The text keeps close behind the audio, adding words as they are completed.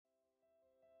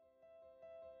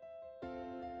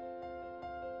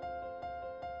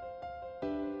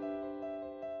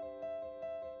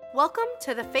Welcome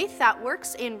to the Faith That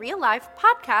Works in Real Life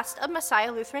podcast of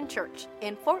Messiah Lutheran Church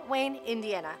in Fort Wayne,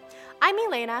 Indiana. I'm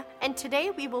Elena, and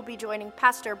today we will be joining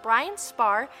Pastor Brian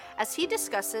Spar as he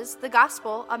discusses the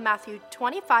Gospel of Matthew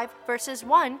 25, verses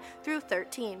 1 through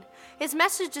 13. His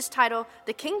message is titled,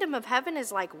 "The Kingdom of Heaven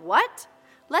is like what?"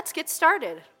 Let's get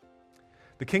started.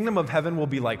 The kingdom of heaven will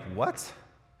be like what?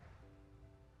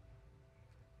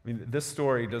 I mean, this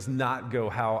story does not go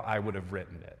how I would have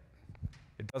written it.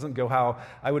 It doesn't go how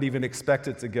I would even expect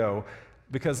it to go,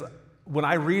 because when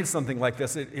I read something like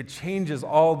this, it changes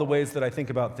all the ways that I think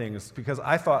about things, because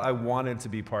I thought I wanted to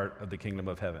be part of the kingdom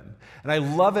of heaven. And I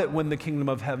love it when the kingdom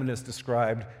of heaven is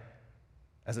described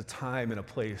as a time and a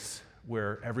place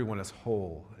where everyone is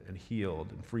whole and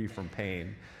healed and free from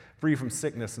pain, free from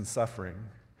sickness and suffering.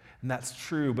 And that's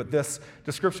true, but this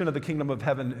description of the kingdom of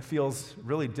heaven feels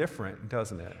really different,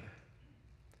 doesn't it?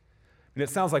 And it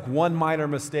sounds like one minor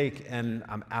mistake and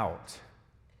I'm out.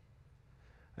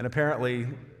 And apparently,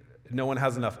 no one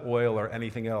has enough oil or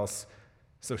anything else,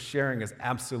 so sharing is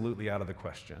absolutely out of the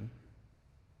question.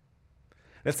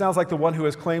 It sounds like the one who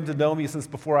has claimed to know me since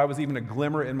before I was even a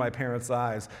glimmer in my parents'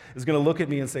 eyes is going to look at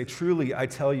me and say, "Truly, I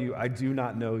tell you, I do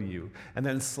not know you," and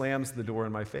then slams the door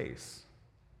in my face.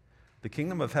 The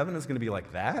kingdom of heaven is going to be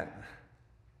like that?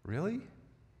 Really?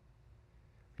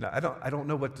 No, I don't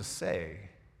know what to say.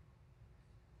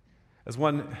 As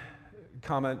one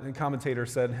commentator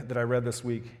said that I read this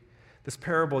week, this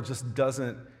parable just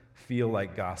doesn't feel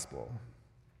like gospel.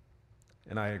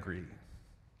 And I agree.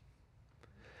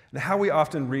 And how we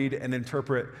often read and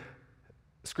interpret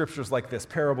scriptures like this,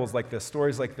 parables like this,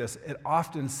 stories like this, it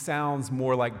often sounds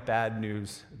more like bad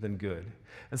news than good.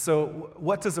 And so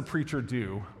what does a preacher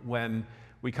do when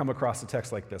we come across a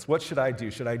text like this? What should I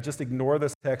do? Should I just ignore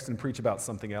this text and preach about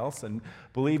something else? And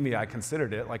believe me, I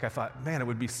considered it. Like I thought, man, it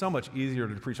would be so much easier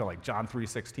to preach on like John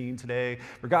 3:16 today.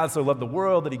 For God so loved the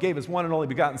world that he gave his one and only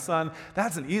begotten son.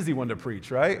 That's an easy one to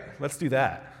preach, right? Let's do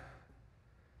that.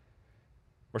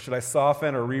 Or should I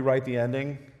soften or rewrite the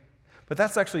ending? But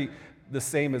that's actually the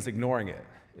same as ignoring it,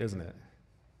 isn't it?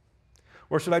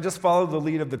 Or should I just follow the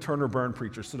lead of the Turner Burn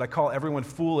preachers? Should I call everyone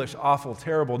foolish, awful,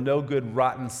 terrible, no good,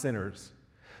 rotten sinners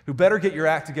who better get your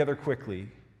act together quickly?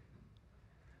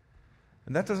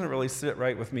 And that doesn't really sit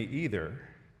right with me either,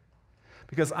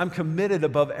 because I'm committed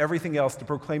above everything else to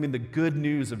proclaiming the good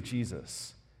news of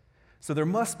Jesus. So there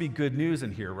must be good news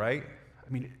in here, right? I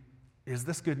mean, is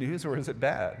this good news or is it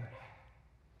bad?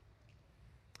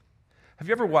 Have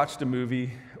you ever watched a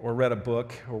movie or read a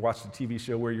book or watched a TV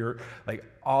show where you're like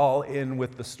all in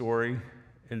with the story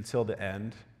until the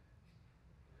end?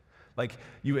 Like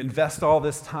you invest all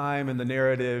this time in the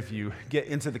narrative, you get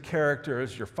into the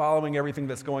characters, you're following everything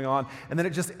that's going on, and then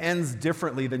it just ends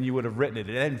differently than you would have written it.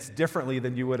 It ends differently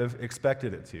than you would have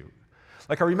expected it to.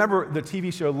 Like I remember the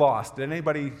TV show Lost. Did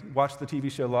anybody watch the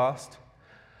TV show Lost?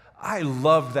 I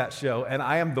loved that show, and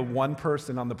I am the one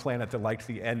person on the planet that liked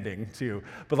the ending, too.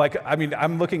 But,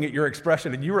 I'm looking at your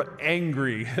expression, and you were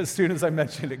angry as soon as I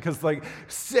mentioned it, because,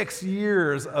 6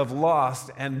 years of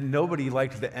Lost, and nobody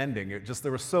liked the ending.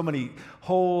 There were so many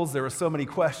holes, there were so many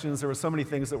questions, there were so many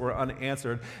things that were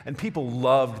unanswered, and people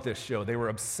loved this show. They were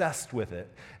obsessed with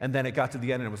it. And then it got to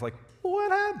the end, and it was like,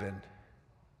 what happened?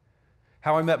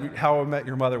 How I Met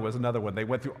Your Mother was another one. They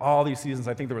went through all these seasons.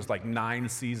 I think there was 9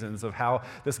 seasons of how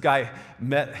this guy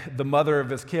met the mother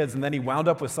of his kids, and then he wound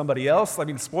up with somebody else. I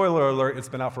mean, spoiler alert, it's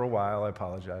been out for a while. I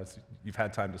apologize. You've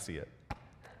had time to see it.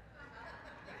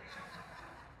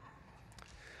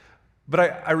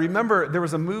 But I remember there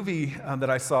was a movie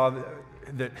that I saw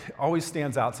that always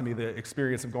stands out to me, the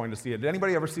experience of going to see it. Did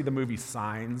anybody ever see the movie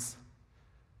Signs?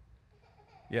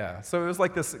 Yeah, so it was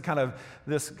like this kind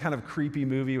of creepy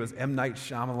movie. It was M. Night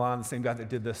Shyamalan, the same guy that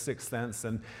did The Sixth Sense,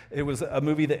 and it was a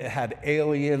movie that had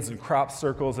aliens and crop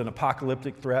circles and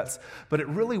apocalyptic threats, but it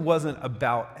really wasn't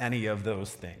about any of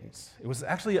those things. It was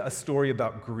actually a story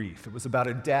about grief. It was about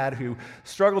a dad who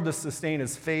struggled to sustain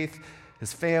his faith,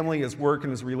 his family, his work,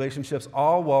 and his relationships,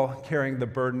 all while carrying the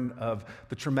burden of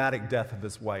the traumatic death of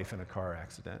his wife in a car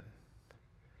accident.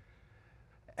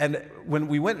 And when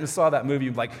we went and saw that movie,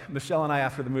 Michelle and I,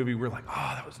 after the movie, we were like,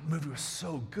 the movie was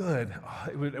so good.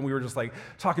 And we were just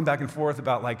talking back and forth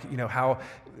about how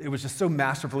it was just so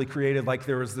masterfully created.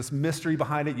 There was this mystery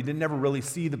behind it. You didn't ever really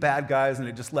see the bad guys, and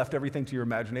it just left everything to your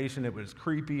imagination. It was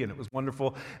creepy, and it was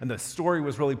wonderful, and the story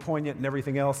was really poignant and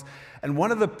everything else. And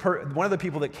one of the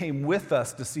people that came with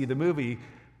us to see the movie,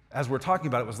 as we're talking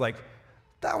about it, was like,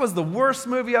 that was the worst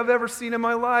movie I've ever seen in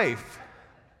my life.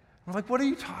 We're like, what are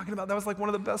you talking about? That was like one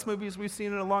of the best movies we've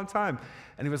seen in a long time.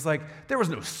 And he was like, there was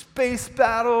no space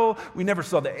battle. We never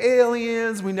saw the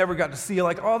aliens. We never got to see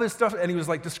like all this stuff. And he was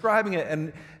like describing it.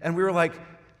 And we were like,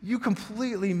 you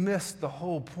completely missed the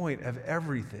whole point of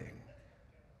everything.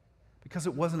 Because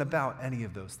it wasn't about any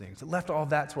of those things. It left all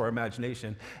that to our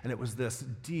imagination. And it was this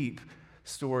deep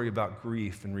story about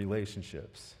grief and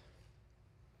relationships.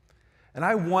 And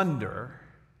I wonder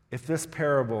if this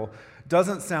parable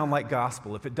doesn't sound like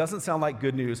gospel, if it doesn't sound like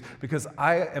good news, because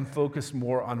I am focused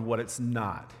more on what it's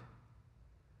not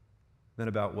than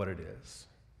about what it is.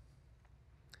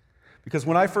 Because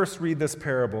when I first read this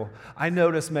parable, I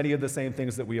notice many of the same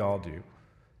things that we all do.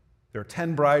 There are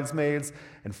 10 bridesmaids,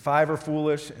 and 5 are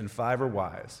foolish, and 5 are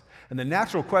wise. And the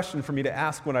natural question for me to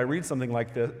ask when I read something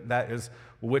like that is,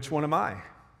 well, which one am I?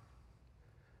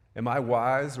 Am I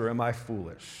wise or am I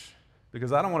foolish?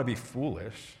 Because I don't want to be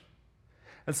foolish.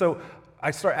 And so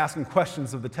I start asking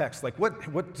questions of the text, like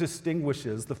what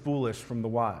distinguishes the foolish from the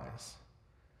wise?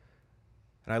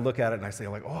 And I look at it and I say,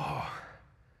 like, oh,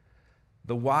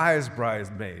 the wise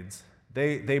bridesmaids,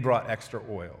 they brought extra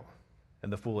oil,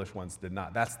 and the foolish ones did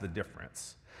not. That's the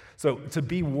difference. So to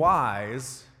be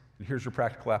wise, and here's your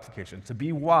practical application, to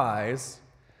be wise,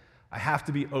 I have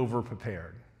to be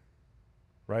over-prepared,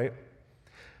 right?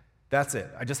 That's it.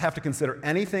 I just have to consider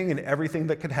anything and everything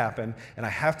that could happen, and I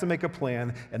have to make a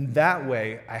plan, and that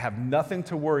way I have nothing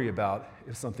to worry about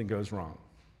if something goes wrong.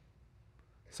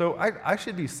 So I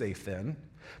should be safe then,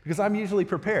 because I'm usually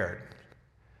prepared,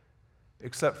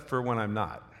 except for when I'm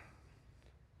not.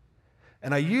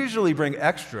 And I usually bring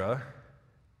extra,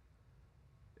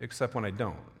 except when I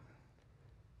don't.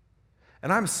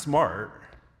 And I'm smart.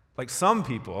 Like some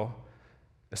people,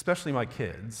 especially my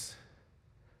kids,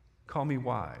 call me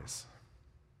wise.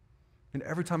 And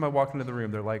every time I walk into the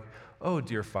room, they're like, oh,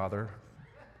 dear Father,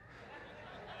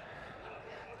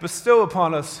 bestow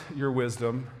upon us your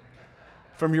wisdom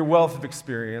from your wealth of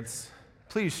experience.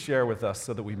 Please share with us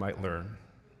so that we might learn.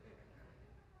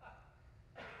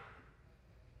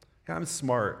 Yeah, I'm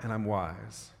smart and I'm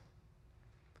wise,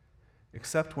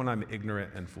 except when I'm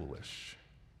ignorant and foolish.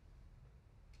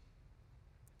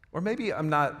 Or maybe I'm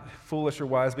not foolish or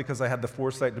wise because I had the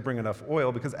foresight to bring enough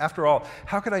oil, because after all,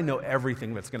 how could I know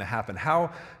everything that's going to happen?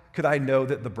 How could I know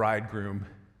that the bridegroom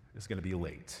is going to be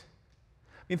late?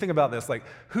 I mean, think about this, like,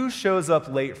 who shows up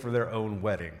late for their own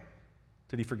wedding?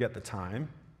 Did he forget the time?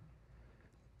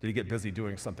 Did he get busy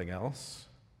doing something else?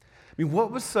 I mean,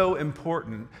 what was so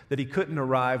important that he couldn't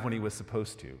arrive when he was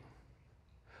supposed to?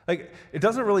 Like, it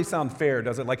doesn't really sound fair,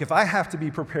 does it? Like, if I have to be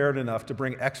prepared enough to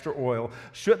bring extra oil,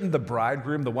 shouldn't the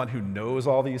bridegroom, the one who knows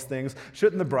all these things,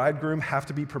 shouldn't the bridegroom have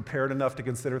to be prepared enough to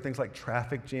consider things like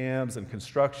traffic jams and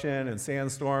construction and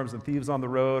sandstorms and thieves on the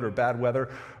road or bad weather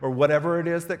or whatever it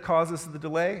is that causes the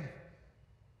delay?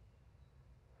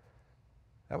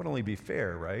 That would only be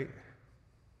fair, right?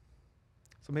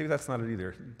 So maybe that's not it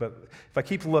either. But if I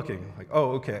keep looking, like,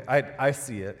 oh, okay, I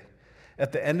see it.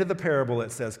 At the end of the parable,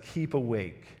 it says, keep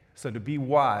awake. So to be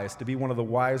wise, to be one of the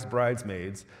wise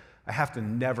bridesmaids, I have to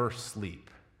never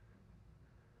sleep.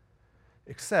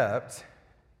 Except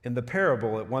in the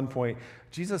parable, at one point,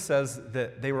 Jesus says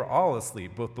that they were all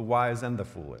asleep, both the wise and the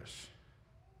foolish.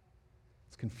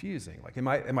 It's confusing. Like, am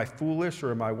I foolish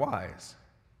or am I wise?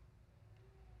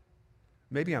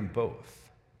 Maybe I'm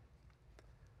both.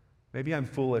 Maybe I'm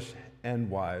foolish and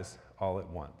wise all at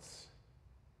once.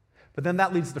 But then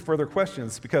that leads to further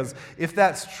questions, because if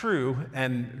that's true,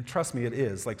 and trust me, it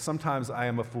is, like sometimes I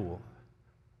am a fool,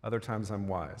 other times I'm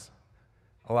wise.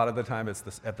 A lot of the time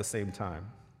it's at the same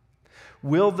time.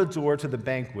 Will the door to the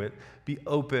banquet be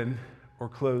open or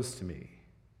closed to me?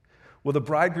 Will the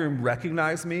bridegroom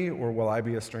recognize me, or will I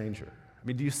be a stranger? I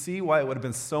mean, do you see why it would have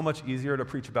been so much easier to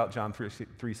preach about John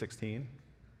 3:16?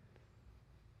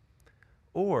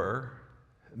 Or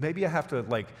maybe I have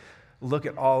to look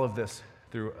at all of this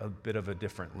through a bit of a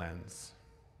different lens.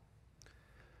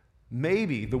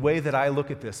 Maybe the way that I look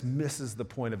at this misses the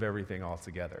point of everything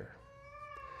altogether.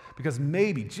 Because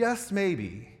maybe, just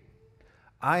maybe,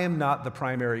 I am not the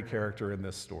primary character in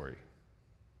this story.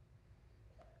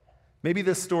 Maybe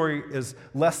this story is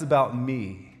less about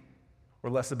me or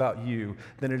less about you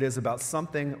than it is about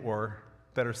something, or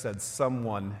better said,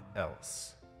 someone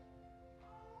else.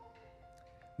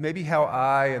 Maybe how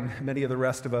I and many of the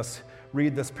rest of us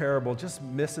read this parable just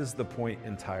misses the point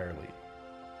entirely.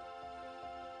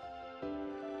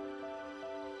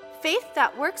 Faith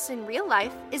That Works in Real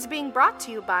Life is being brought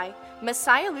to you by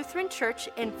Messiah Lutheran Church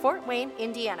in Fort Wayne,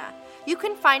 Indiana. You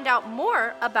can find out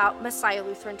more about Messiah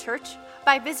Lutheran Church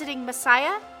by visiting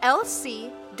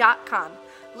messiahlc.com.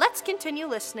 Let's continue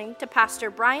listening to Pastor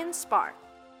Brian Spar.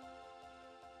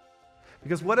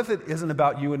 Because what if it isn't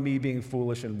about you and me being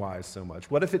foolish and wise so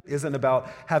much? What if it isn't about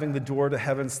having the door to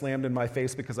heaven slammed in my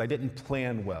face because I didn't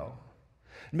plan well?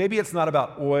 Maybe it's not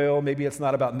about oil. Maybe it's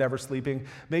not about never sleeping.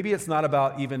 Maybe it's not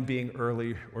about even being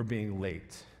early or being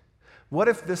late. What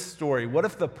if this story, what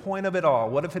if the point of it all,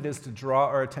 what if it is to draw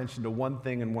our attention to one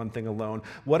thing and one thing alone?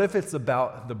 What if it's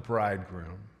about the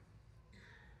bridegroom?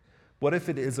 What if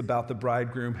it is about the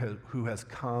bridegroom who has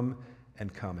come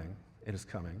and coming? It is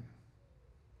coming.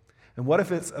 And what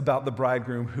if it's about the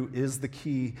bridegroom who is the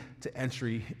key to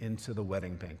entry into the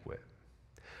wedding banquet?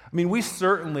 I mean, we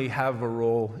certainly have a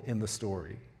role in the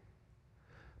story,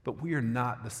 but we are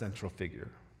not the central figure.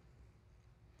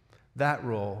 That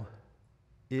role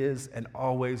is and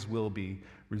always will be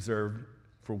reserved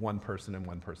for one person and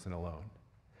one person alone.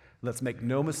 Let's make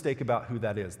no mistake about who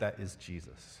that is. That is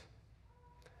Jesus.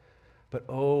 But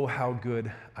oh, how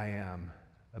good I am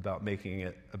about making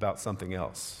it about something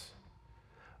else.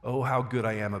 Oh, how good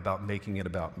I am about making it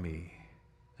about me.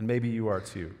 And maybe you are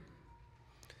too.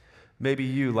 Maybe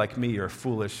you, like me, are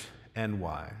foolish and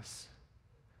wise,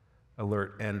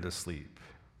 alert and asleep.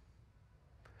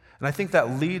 And I think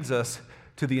that leads us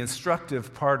to the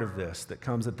instructive part of this that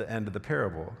comes at the end of the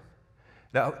parable.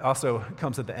 That also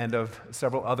comes at the end of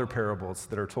several other parables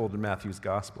that are told in Matthew's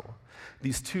gospel.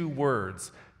 These two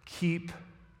words, keep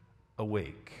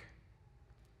awake.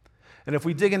 And if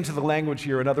we dig into the language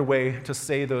here, another way to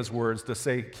say those words, to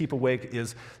say keep awake,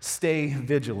 is stay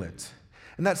vigilant.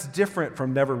 And that's different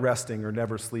from never resting or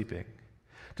never sleeping.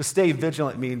 To stay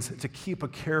vigilant means to keep a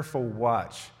careful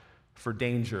watch for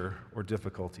danger or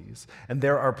difficulties. And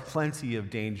there are plenty of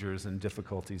dangers and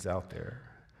difficulties out there.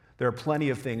 There are plenty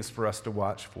of things for us to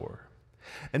watch for.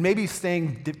 And maybe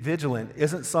staying vigilant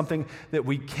isn't something that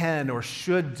we can or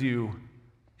should do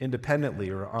independently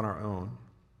or on our own.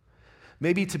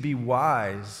 Maybe to be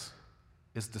wise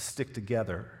is to stick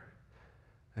together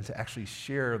and to actually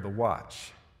share the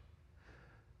watch.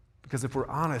 Because if we're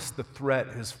honest, the threat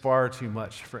is far too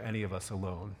much for any of us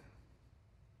alone.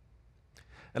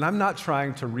 And I'm not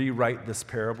trying to rewrite this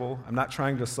parable. I'm not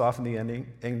trying to soften the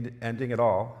ending at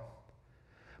all.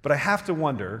 But I have to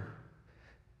wonder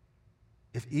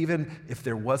if even if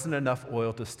there wasn't enough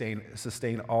oil to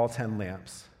sustain all 10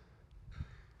 lamps,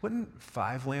 wouldn't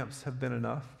 5 lamps have been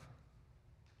enough?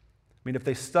 I mean, if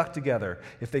they stuck together,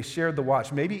 if they shared the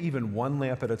watch, maybe even 1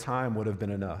 lamp at a time would have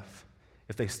been enough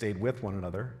if they stayed with one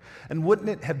another. And wouldn't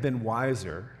it have been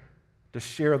wiser to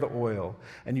share the oil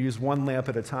and use 1 lamp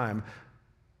at a time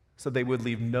so they would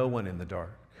leave no one in the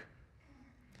dark?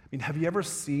 I mean, have you ever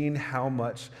seen how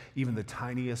much even the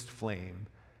tiniest flame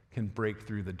can break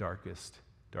through the darkest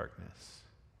darkness?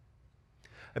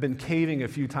 I've been caving a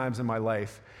few times in my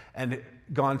life and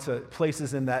gone to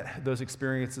places in those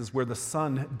experiences where the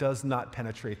sun does not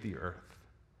penetrate the earth.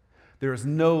 There is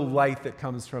no light that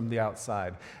comes from the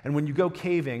outside. And when you go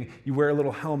caving, you wear a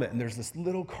little helmet, and there's this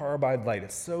little carbide light.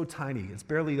 It's so tiny. It's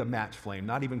barely a match flame,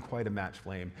 not even quite a match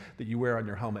flame that you wear on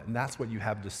your helmet, and that's what you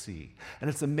have to see. And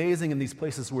it's amazing in these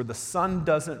places where the sun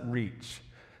doesn't reach,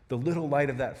 the little light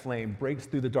of that flame breaks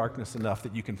through the darkness enough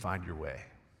that you can find your way.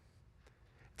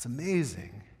 It's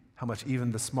amazing how much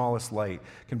even the smallest light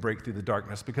can break through the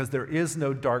darkness, because there is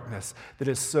no darkness that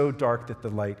is so dark that the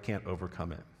light can't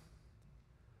overcome it.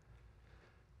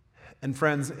 And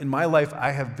friends, in my life, I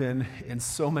have been in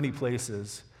so many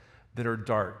places that are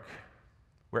dark,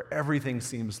 where everything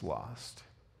seems lost.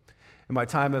 In my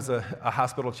time as a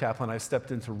hospital chaplain, I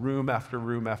stepped into room after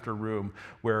room after room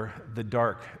where the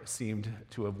dark seemed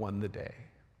to have won the day.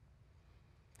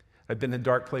 I've been in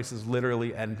dark places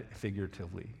literally and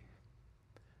figuratively.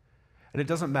 And it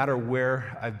doesn't matter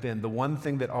where I've been, the one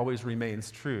thing that always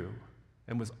remains true,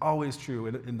 and was always true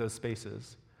in those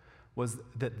spaces, was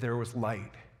that there was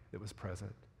light that was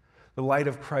present. The light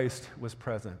of Christ was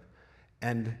present.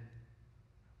 And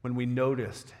when we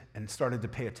noticed and started to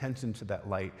pay attention to that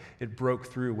light, it broke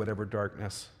through whatever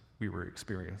darkness we were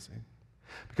experiencing.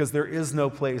 Because there is no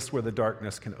place where the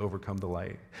darkness can overcome the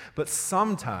light. But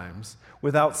sometimes,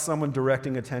 without someone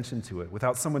directing attention to it,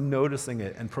 without someone noticing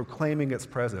it and proclaiming its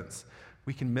presence,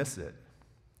 we can miss it.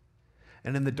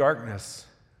 And in the darkness,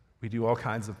 we do all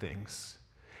kinds of things.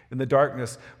 In the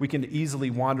darkness, we can easily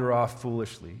wander off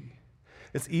foolishly.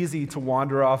 It's easy to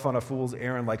wander off on a fool's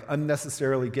errand, like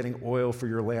unnecessarily getting oil for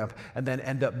your lamp, and then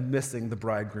end up missing the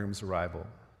bridegroom's arrival.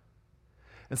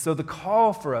 And so the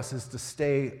call for us is to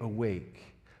stay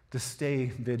awake, to stay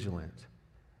vigilant,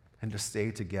 and to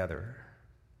stay together.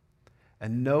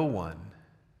 And no one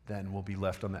then will be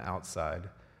left on the outside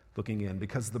looking in,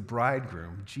 because the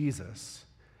bridegroom, Jesus,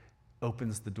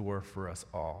 opens the door for us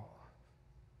all.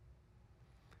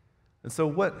 And so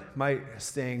what might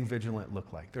staying vigilant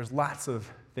look like? There's lots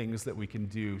of things that we can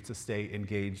do to stay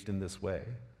engaged in this way.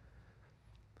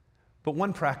 But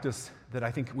one practice that I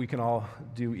think we can all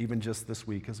do even just this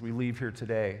week as we leave here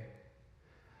today,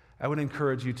 I would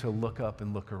encourage you to look up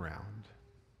and look around.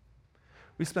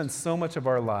 We spend so much of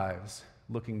our lives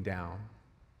looking down,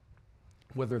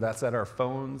 whether that's at our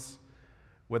phones,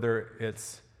 whether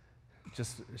it's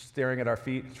just staring at our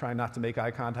feet, trying not to make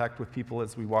eye contact with people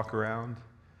as we walk around,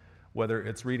 whether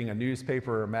it's reading a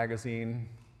newspaper or a magazine,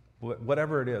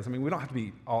 whatever it is. I mean, we don't have to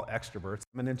be all extroverts.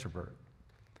 I'm an introvert.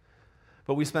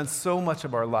 But we spend so much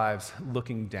of our lives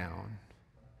looking down.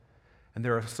 And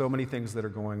there are so many things that are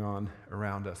going on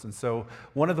around us. And so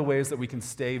one of the ways that we can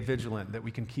stay vigilant, that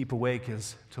we can keep awake,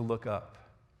 is to look up.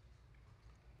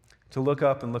 To look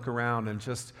up and look around and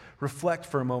just reflect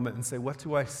for a moment and say, what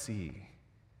do I see?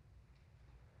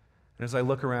 And as I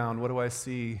look around, what do I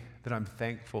see that I'm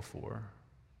thankful for?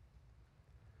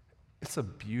 It's a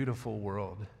beautiful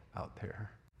world out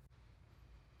there.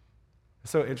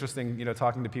 It's so interesting,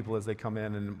 talking to people as they come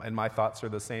in, and my thoughts are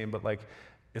the same, but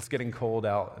it's getting cold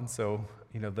out, and so,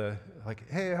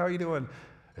 hey, how are you doing?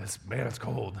 It's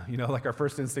cold. Our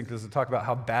first instinct is to talk about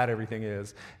how bad everything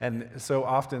is. And so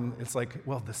often it's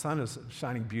well, the sun is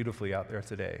shining beautifully out there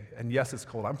today. And yes, it's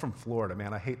cold. I'm from Florida,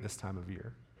 man. I hate this time of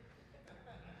year.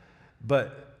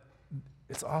 But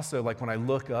it's also when I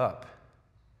look up,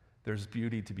 there's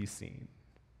beauty to be seen.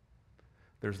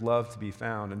 There's love to be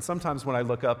found. And sometimes when I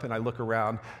look up and I look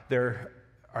around, there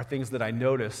are things that I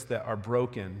notice that are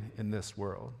broken in this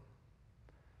world.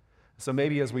 So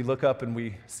maybe as we look up and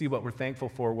we see what we're thankful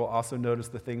for, we'll also notice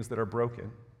the things that are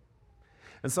broken.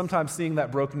 And sometimes seeing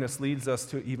that brokenness leads us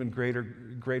to even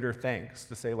greater thanks,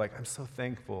 to say, I'm so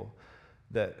thankful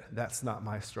that that's not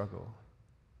my struggle.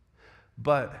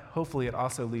 But hopefully it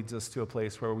also leads us to a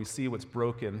place where we see what's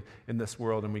broken in this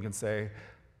world and we can say,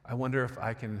 I wonder if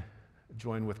I can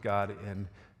join with God in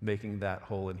making that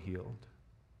whole and healed.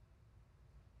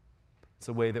 It's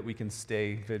a way that we can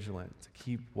stay vigilant, to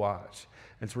keep watch,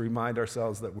 and to remind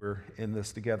ourselves that we're in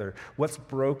this together. What's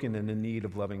broken and in need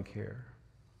of loving care?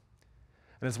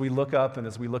 And as we look up and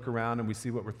as we look around and we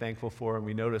see what we're thankful for and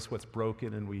we notice what's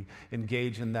broken and we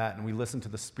engage in that and we listen to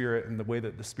the Spirit and the way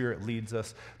that the Spirit leads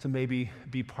us to maybe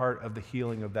be part of the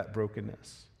healing of that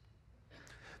brokenness,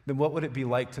 then what would it be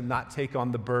like to not take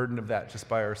on the burden of that just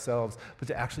by ourselves, but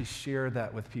to actually share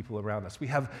that with people around us? We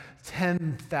have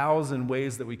 10,000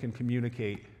 ways that we can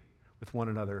communicate with one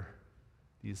another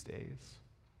these days.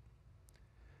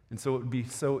 And so it would be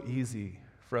so easy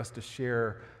for us to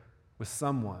share with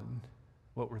someone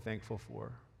what we're thankful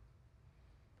for,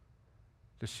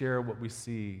 to share what we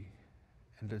see,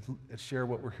 and to share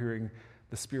what we're hearing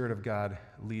the Spirit of God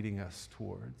leading us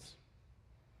towards.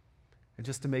 And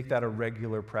just to make that a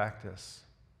regular practice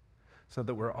so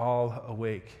that we're all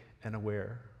awake and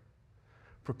aware,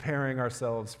 preparing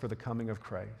ourselves for the coming of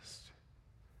Christ,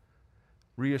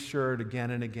 reassured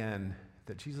again and again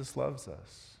that Jesus loves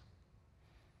us,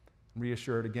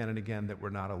 reassured again and again that we're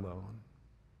not alone,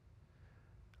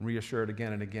 reassured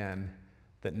again and again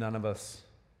that none of us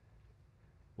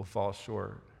will fall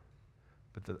short,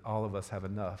 but that all of us have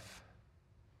enough,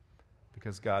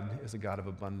 because God is a God of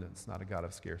abundance, not a God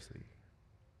of scarcity.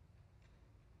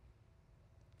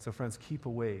 So friends, keep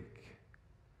awake,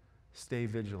 stay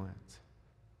vigilant,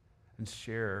 and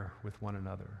share with one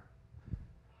another,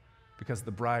 because the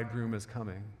bridegroom is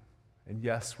coming. And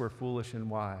yes, we're foolish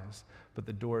and wise, but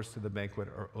the doors to the banquet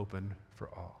are open for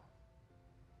all.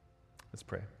 Let's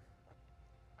pray.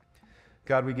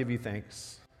 God, we give you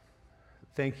thanks.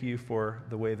 Thank you for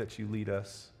the way that you lead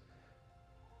us.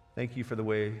 Thank you for the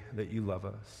way that you love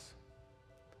us.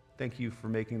 Thank you for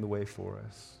making the way for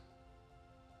us.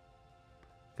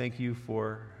 Thank you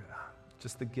for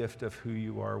just the gift of who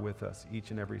you are with us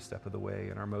each and every step of the way,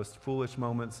 in our most foolish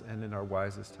moments and in our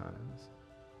wisest times.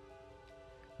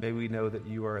 May we know that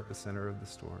you are at the center of the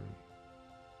story.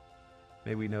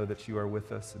 May we know that you are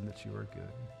with us and that you are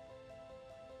good.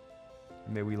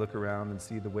 And may we look around and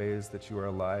see the ways that you are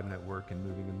alive and at work and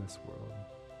moving in this world.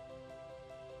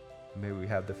 And may we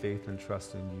have the faith and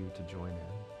trust in you to join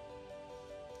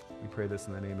in. We pray this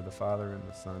in the name of the Father and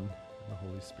the Son and the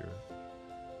Holy Spirit.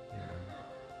 Amen.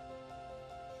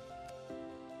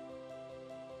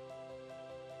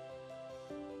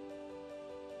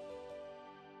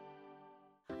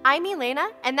 I'm Elena,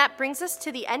 and that brings us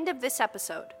to the end of this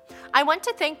episode. I want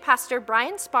to thank Pastor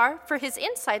Brian Spar for his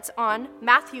insights on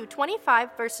Matthew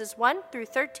 25, verses 1 through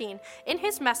 13 in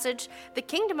his message, The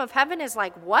Kingdom of Heaven is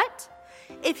Like What?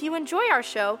 If you enjoy our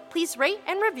show, please rate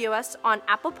and review us on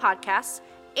Apple Podcasts,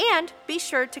 And be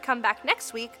sure to come back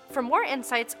next week for more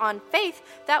insights on faith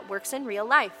that works in real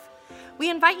life. We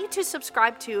invite you to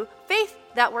subscribe to Faith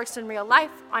That Works in Real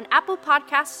Life on Apple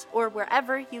Podcasts or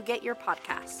wherever you get your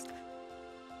podcasts.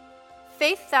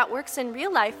 Faith That Works in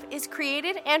Real Life is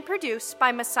created and produced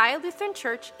by Messiah Lutheran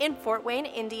Church in Fort Wayne,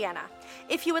 Indiana.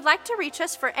 If you would like to reach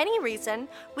us for any reason,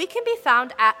 we can be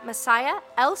found at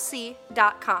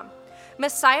messiahlc.com.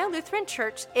 Messiah Lutheran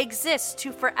Church exists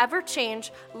to forever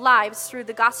change lives through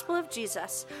the gospel of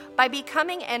Jesus by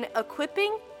becoming an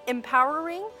equipping,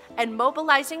 empowering, and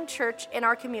mobilizing church in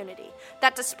our community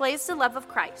that displays the love of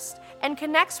Christ and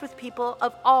connects with people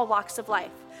of all walks of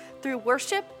life through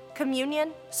worship,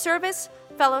 communion, service,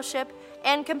 fellowship,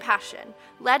 and compassion,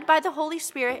 led by the Holy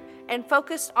Spirit and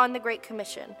focused on the Great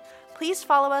Commission. Please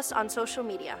follow us on social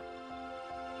media.